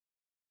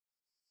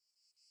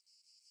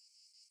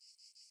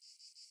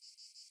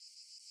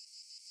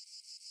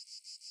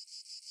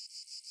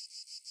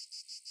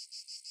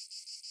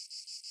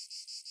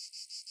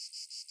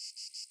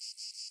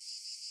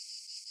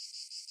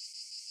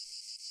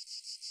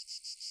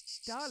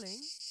Darling?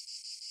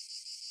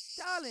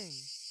 Darling!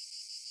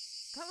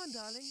 Come on,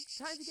 darling.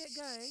 Time to get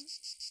going.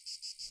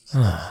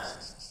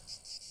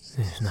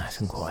 It's nice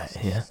and quiet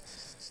here.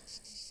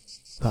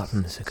 Apart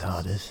from the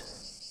cicadas.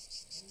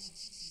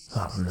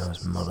 Apart from those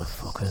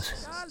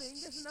motherfuckers. Darling,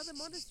 there's another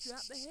monastery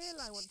up the hill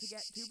I want to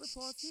get to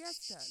before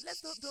siesta.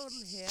 Let's not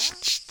dawdle here.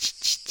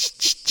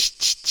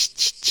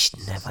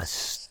 Never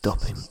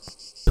stopping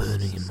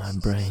burning in my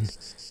brain.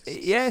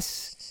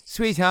 Yes,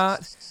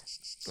 sweetheart.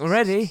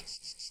 Ready?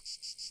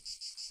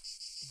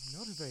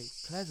 Not a very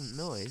pleasant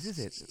noise, is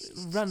it?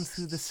 It runs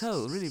through the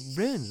soul, really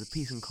ruins the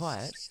peace and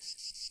quiet.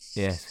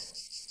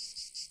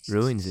 Yes.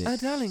 Ruins it. Oh,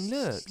 darling,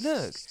 look.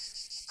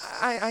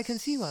 I can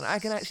see one. I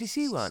can actually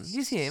see one. Do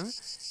you see him?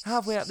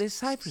 Halfway up this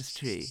cypress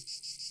tree.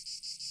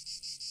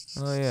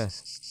 Oh,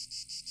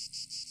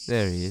 yes.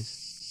 There he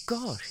is.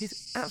 Gosh,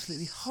 he's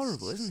absolutely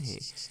horrible, isn't he?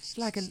 It's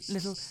like a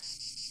little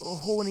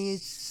horny,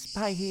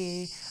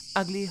 spiky,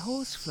 ugly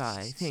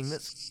horsefly thing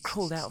that's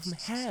crawled out from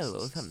hell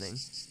or something.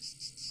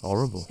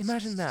 Horrible.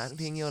 Imagine that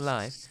being your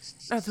life.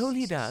 That's all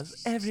he does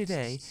every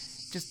day.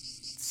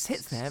 Just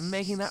sits there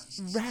making that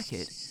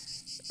racket.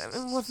 I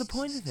mean, what's the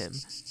point of him?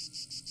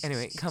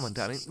 Anyway, come on,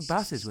 darling. The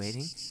bus is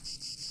waiting.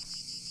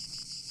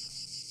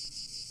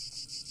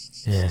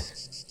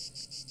 Yes.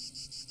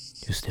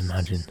 Just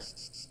imagine.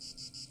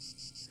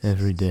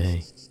 Every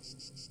day.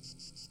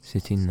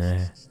 Sitting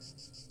there.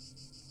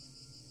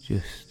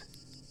 Just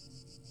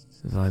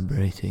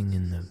vibrating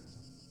in the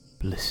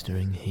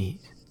blistering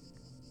heat.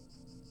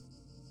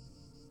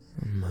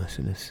 And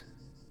merciless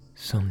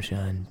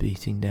sunshine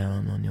beating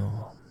down on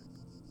your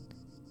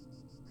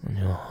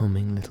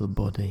humming little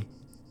body.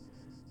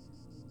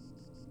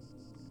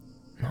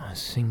 Not a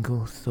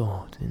single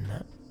thought in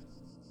that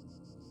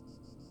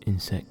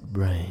insect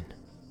brain.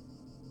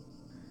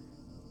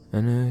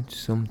 An urge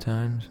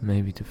sometimes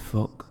maybe to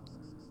fuck,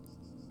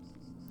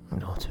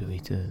 or to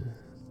eat a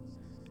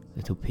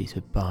little piece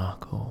of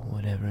bark or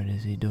whatever it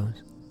is he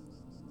does.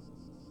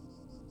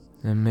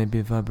 Then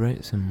maybe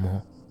vibrate some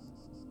more.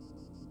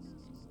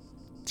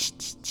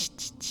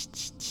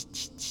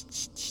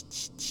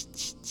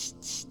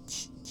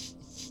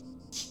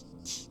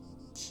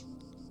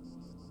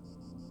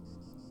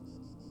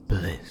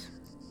 Bliss.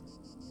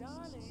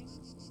 Darling.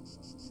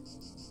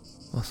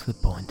 What's the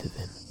point of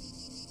him?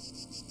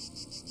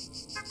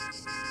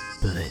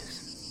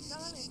 Bliss.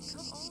 Darling,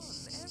 come on.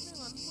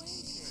 Everyone's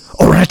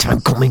waiting. Alright,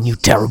 I'm coming, you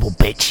terrible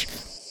bitch.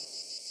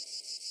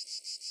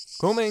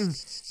 Coming,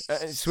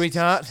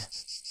 sweetheart.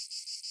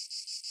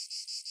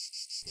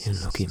 You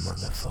lucky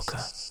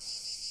motherfucker.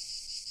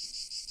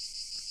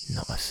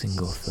 Not a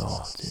single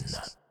thought in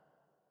that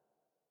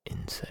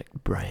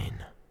insect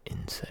brain,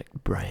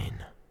 insect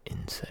brain,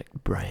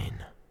 insect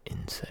brain,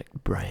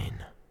 insect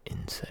brain,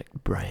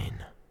 insect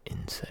brain,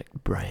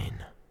 insect brain.